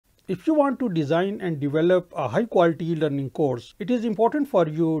If you want to design and develop a high quality e-learning course, it is important for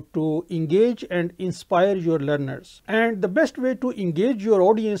you to engage and inspire your learners. And the best way to engage your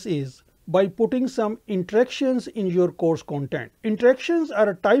audience is by putting some interactions in your course content. Interactions are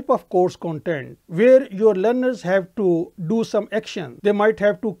a type of course content where your learners have to do some action. They might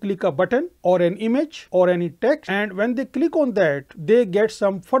have to click a button or an image or any text, and when they click on that, they get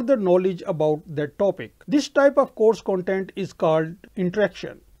some further knowledge about that topic. This type of course content is called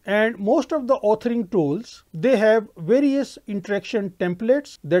interaction. And most of the authoring tools, they have various interaction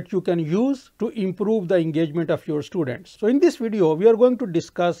templates that you can use to improve the engagement of your students. So in this video, we are going to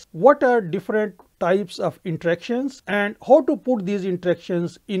discuss what are different types of interactions and how to put these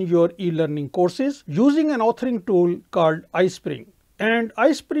interactions in your e-learning courses using an authoring tool called iSpring. And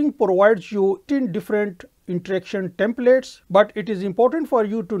iSpring provides you 10 different interaction templates, but it is important for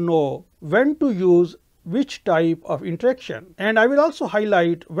you to know when to use which type of interaction. And I will also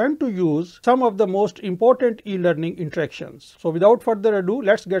highlight when to use some of the most important e-learning interactions. So without further ado,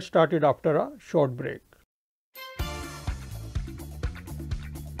 let's get started after a short break.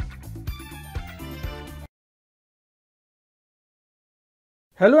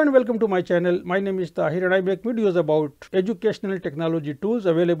 Hello and welcome to my channel. My name is Tahir and I make videos about educational technology tools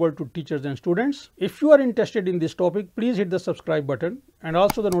available to teachers and students. If you are interested in this topic, please hit the subscribe button and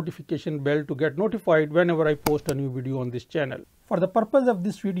also the notification bell to get notified whenever I post a new video on this channel. For the purpose of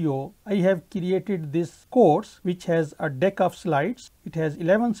this video, I have created this course which has a deck of slides. It has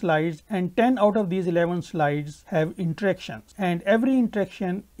 11 slides and 10 out of these 11 slides have interactions, and every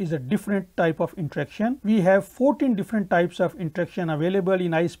interaction is a different type of interaction. We have 14 different types of interaction available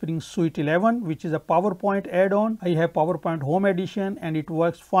in iSpring Suite 11, which is a PowerPoint add-on. I have PowerPoint Home Edition and it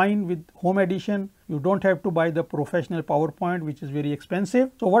works fine with Home Edition. You don't have to buy the professional PowerPoint, which is very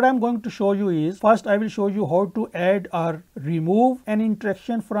expensive. So what I'm going to show you is, first I will show you how to add or remove an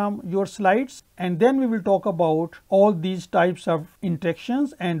interaction from your slides, and then we will talk about all these types of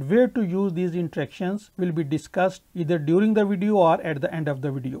interactions and where to use these interactions will be discussed either during the video or at the end of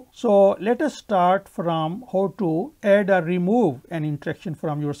the video. So let us start from how to add or remove an interaction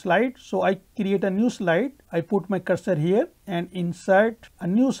from your slide. So I create a new slide. I put my cursor here and insert a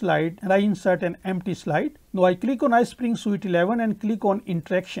new slide, and I insert an empty slide. Now I click on iSpring Suite 11 and click on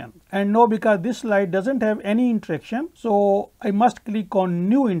interaction. And now because this slide doesn't have any interaction, so I must click on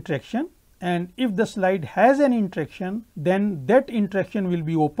new interaction. And if the slide has an interaction, then that interaction will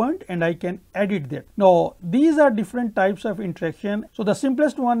be opened and I can edit that. Now these are different types of interaction. So the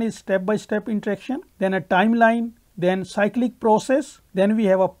simplest one is step-by-step interaction, then a timeline, then cyclic process, then we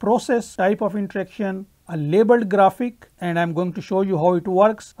have a process type of interaction, a labeled graphic, and I'm going to show you how it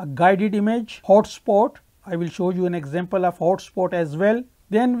works, a guided image, hotspot. I will show you an example of hotspot as well.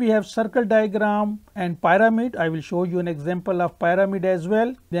 Then we have circle diagram and pyramid. I will show you an example of pyramid as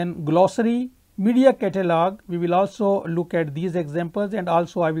well. Then glossary, media catalog. We will also look at these examples, and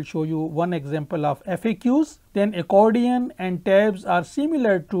also I will show you one example of FAQs. Then accordion and tabs are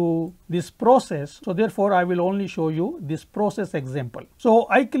similar to this process. So therefore I will only show you this process example. So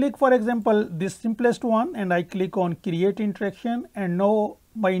I click, for example, this simplest one, and I click on create interaction, and now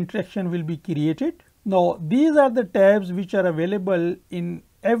my interaction will be created. Now these are the tabs which are available in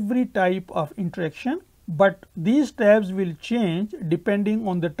every type of interaction, but these tabs will change depending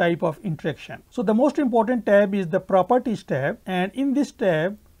on the type of interaction. So the most important tab is the properties tab, and in this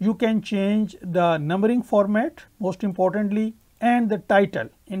tab you can change the numbering format, most importantly, and the title.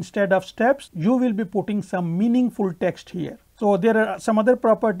 Instead of steps, you will be putting some meaningful text here. So there are some other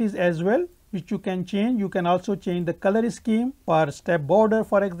properties as well which you can change. You can also change the color scheme for step border,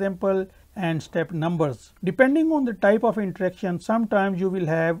 for example, and step numbers. Depending on the type of interaction, sometimes you will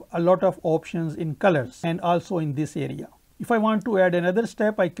have a lot of options in colors and also in this area. If I want to add another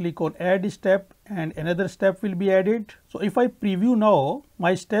step, I click on add step and another step will be added. So if I preview now,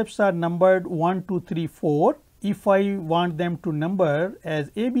 my steps are numbered 1, 2, 3, 4. If I want them to number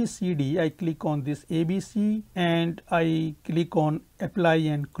as ABCD, I click on this ABC and I click on apply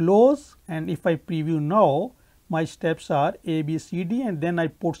and close. And if I preview now, my steps are A, B, C, D, and then I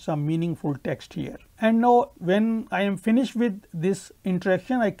put some meaningful text here. And now when I am finished with this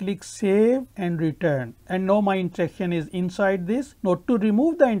interaction, I click save and return. And now my interaction is inside this. Now to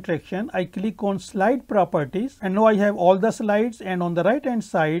remove the interaction, I click on slide properties, and now I have all the slides, and on the right hand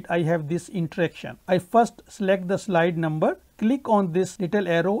side, I have this interaction. I first select the slide number, click on this little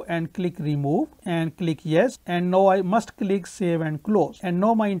arrow and click remove and click yes, and now I must click save and close, and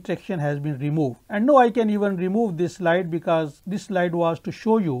now my interaction has been removed. And now I can even remove this slide because this slide was to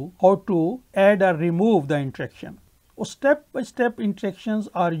show you how to add or remove the interaction. Step-by-step interactions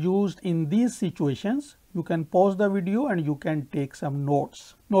are used in these situations you can pause the video and you can take some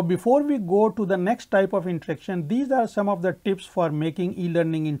notes. Now before we go to the next type of interaction, these are some of the tips for making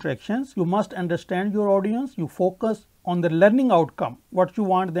e-learning interactions. You must understand your audience, you focus on the learning outcome, what you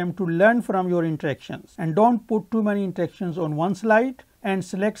want them to learn from your interactions, and don't put too many interactions on one slide, and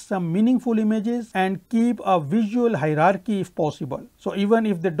select some meaningful images and keep a visual hierarchy if possible. So even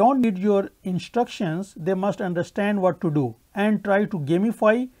if they don't need your instructions, they must understand what to do, and try to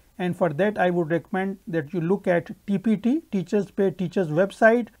gamify. And for that I would recommend that you look at TPT, Teachers Pay Teachers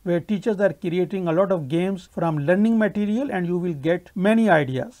website, where teachers are creating a lot of games from learning material, and you will get many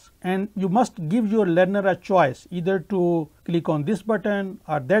ideas. And you must give your learner a choice, either to click on this button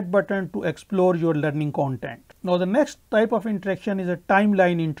or that button to explore your learning content. Now the next type of interaction is a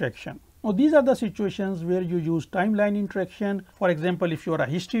timeline interaction. Now these are the situations where you use timeline interaction. For example, if you are a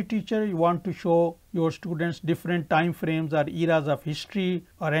history teacher, you want to show your students different time frames or eras of history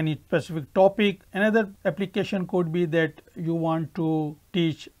or any specific topic. Another application could be that you want to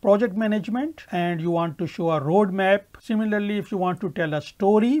teach project management and you want to show a roadmap. Similarly, if you want to tell a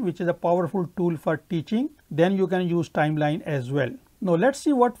story, which is a powerful tool for teaching, then you can use timeline as well. Now let's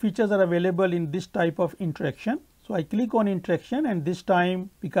see what features are available in this type of interaction. So I click on interaction, and this time,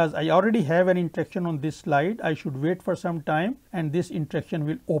 because I already have an interaction on this slide, I should wait for some time and this interaction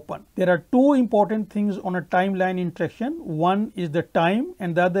will open. There are two important things on a timeline interaction. One is the time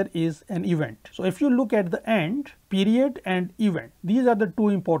and the other is an event. So if you look at the end, period and event, these are the two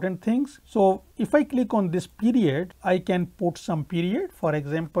important things. So if I click on this period, I can put some period, for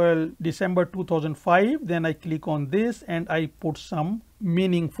example December 2005, then I click on this and I put some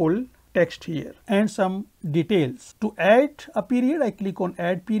meaningful text here and some details. To add a period, I click on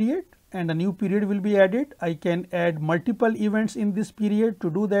add period and a new period will be added. I can add multiple events in this period. To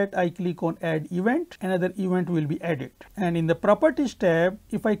do that, I click on add event, another event will be added. And in the properties tab,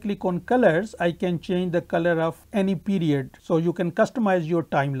 if I click on colors, I can change the color of any period. So you can customize your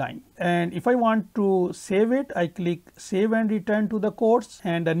timeline. And if I want to save it, I click save and return to the course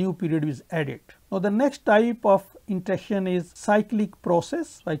and a new period is added. Now the next type of interaction is cyclic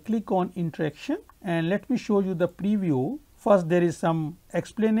process. So I click on interaction and let me show you the preview. First there is some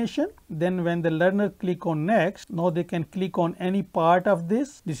explanation, then when the learner click on next, now they can click on any part of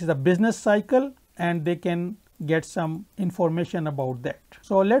this. This is a business cycle and they can get some information about that.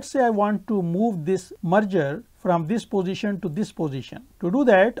 So let's say I want to move this merger from this position to this position. To do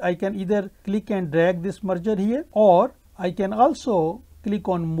that, I can either click and drag this merger here, or I can also click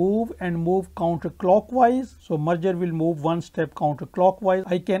on move and move counterclockwise. So merger will move one step counterclockwise.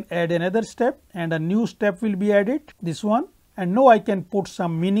 I can add another step and a new step will be added, this one. And now I can put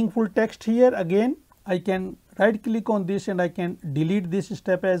some meaningful text here. Again, I can right click on this and I can delete this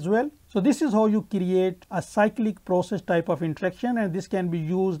step as well. So this is how you create a cyclic process type of interaction, and this can be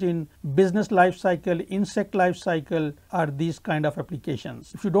used in business life cycle, insect life cycle, or these kind of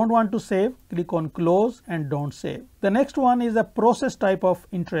applications. If you don't want to save, click on close and don't save. The next one is a process type of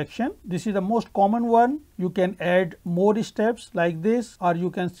interaction. This is the most common one. You can add more steps like this, or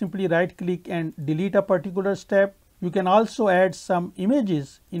you can simply right click and delete a particular step. You can also add some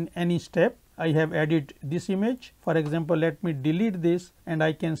images in any step. I have added this image. For example, let me delete this and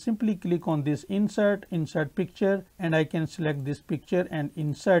I can simply click on this insert picture, and I can select this picture and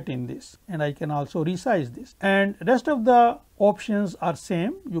insert in this, and I can also resize this. And rest of the options are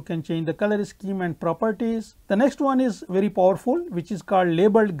same. You can change the color scheme and properties. The next one is very powerful, which is called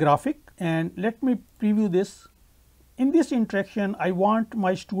labeled graphic, and let me preview this. In this interaction, I want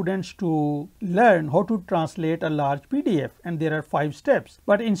my students to learn how to translate a large PDF, and there are 5 steps.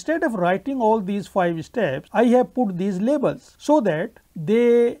 But instead of writing all these 5 steps, I have put these labels so that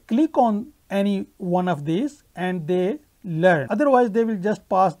they click on any one of these and they learn. Otherwise, they will just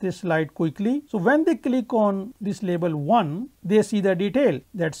pass this slide quickly. So when they click on this label 1, they see the detail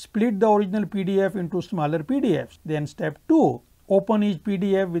that split the original PDF into smaller PDFs. Then step 2, open each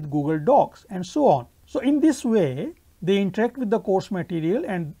PDF with Google Docs, and so on. So in this way, they interact with the course material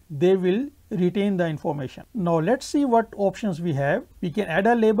and they will retain the information. Now let's see what options we have. We can add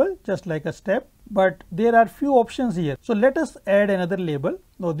a label just like a step, but there are few options here. So let us add another label.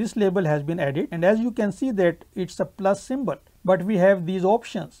 Now this label has been added, and as you can see that it's a plus symbol. But we have these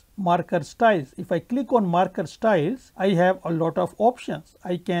options, marker styles. If I click on marker styles, I have a lot of options.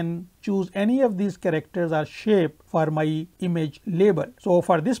 I can choose any of these characters or shape for my image label. So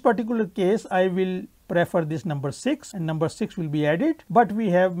for this particular case, I will prefer this number 6, and number 6 will be added. But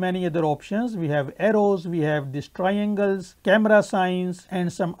we have many other options. We have arrows, we have these triangles, camera signs,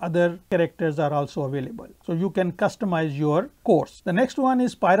 and some other characters are also available. So you can customize your course. The next one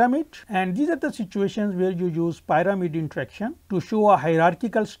is pyramid, and these are the situations where you use pyramid interaction to show a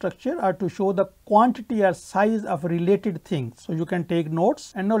hierarchical structure or to show the quantity or size of related things. So you can take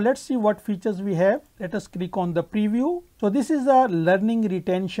notes. And now let's see what features we have. Let us click on the preview. So this is a learning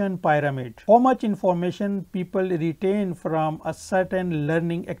retention pyramid. How much information people retain from a certain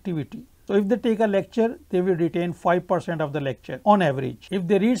learning activity. So if they take a lecture, they will retain 5% of the lecture on average. If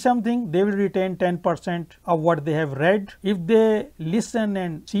they read something, they will retain 10% of what they have read. If they listen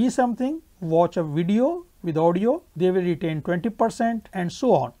and see something, watch a video with audio, they will retain 20% and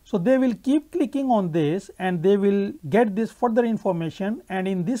so on. So they will keep clicking on this and they will get this further information, and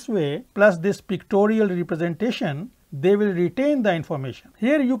in this way, plus this pictorial representation, they will retain the information.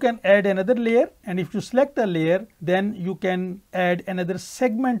 Here you can add another layer, and if you select a layer, then you can add another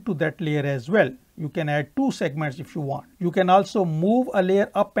segment to that layer as well. You can add 2 segments if you want. You can also move a layer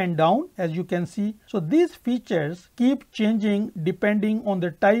up and down, as you can see. So these features keep changing depending on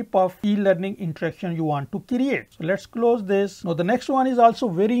the type of e-learning interaction you want to create. So let's close this. Now the next one is also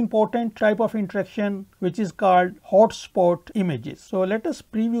very important type of interaction, which is called hotspot images. So let us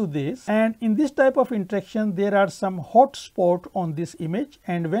preview this, and in this type of interaction there are some hotspot on this image,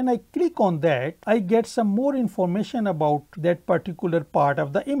 and when I click on that, I get some more information about that particular part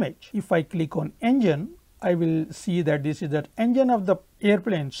of the image. If I click on engine, I will see that this is the engine of the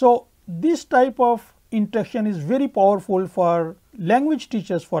airplane. So this type of interaction is very powerful for language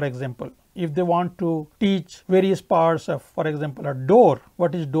teachers, for example. If they want to teach various parts of, for example, a door,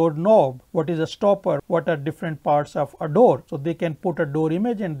 what is door knob, what is a stopper, what are different parts of a door. So they can put a door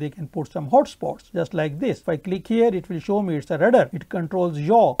image and they can put some hotspots just like this. If I click here, it will show me it's a rudder. It controls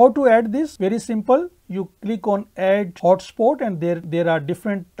yaw. How to add this? Very simple. You click on add hotspot, and there are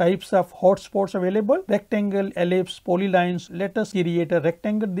different types of hotspots available. Rectangle, ellipse, polylines. Let us create a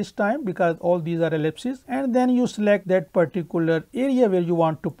rectangle this time because all these are ellipses, and then you select that particular area where you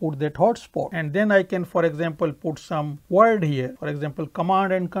want to put that hotspot, and then I can, for example, put some word here, for example,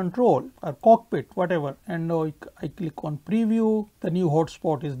 command and control or cockpit, whatever, and now I click on preview. The new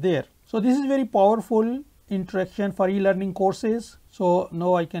hotspot is there. So this is very powerful interaction for e-learning courses. So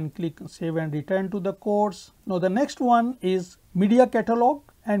now I can click save and return to the course. Now the next one is media catalog,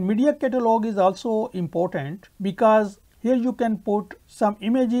 and media catalog is also important because here you can put some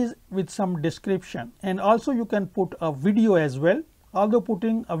images with some description, and also you can put a video as well. Although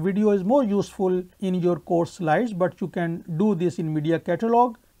putting a video is more useful in your course slides, but you can do this in media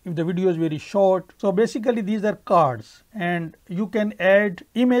catalog if the video is very short. So basically these are cards, and you can add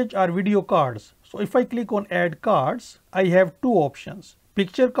image or video cards. So if I click on add cards, I have 2 options,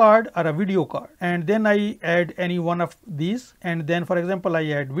 picture card or a video card, and then I add any one of these, and then for example I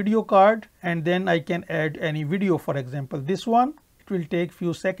add video card, and then I can add any video, for example this one. It will take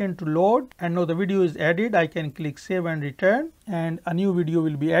few seconds to load, and now the video is added. I can click save and return, and a new video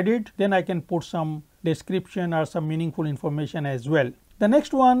will be added. Then I can put some description or some meaningful information as well. The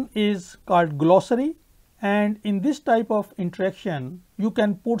next one is called glossary, and in this type of interaction you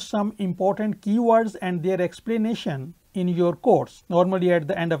can put some important keywords and their explanation in your course, normally at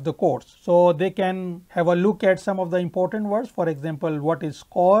the end of the course. So they can have a look at some of the important words, for example, what is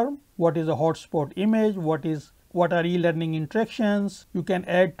SCORM, what is a hotspot image, what are e-learning interactions. You can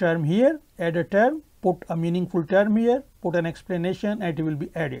add term here, add a term, put a meaningful term here, put an explanation, and it will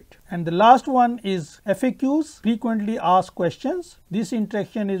be added. And the last one is FAQs, frequently asked questions. This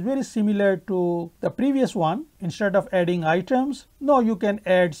interaction is very similar to the previous one. Instead of adding items, now you can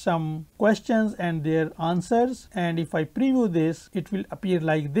add some questions and their answers. And if I preview this, it will appear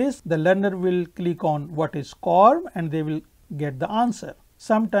like this. The learner will click on what is SCORM and they will get the answer.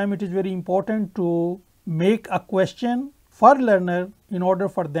 Sometimes it is very important to make a question for learner in order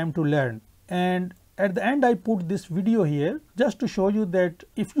for them to learn. And at the end I put this video here just to show you that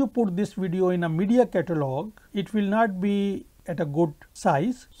if you put this video in a media catalog, it will not be at a good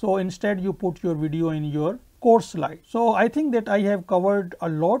size. So instead you put your video in your course slide. So I think that I have covered a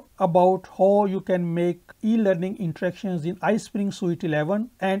lot about how you can make e-learning interactions in iSpring Suite 11,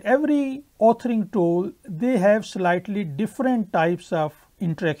 and every authoring tool, they have slightly different types of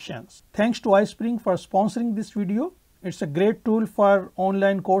interactions. Thanks to iSpring for sponsoring this video. It's a great tool for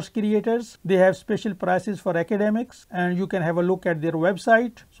online course creators. They have special prices for academics, and you can have a look at their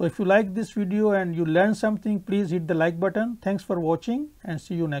website. So if you like this video and you learn something, please hit the like button. Thanks for watching and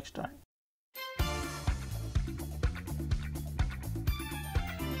see you next time.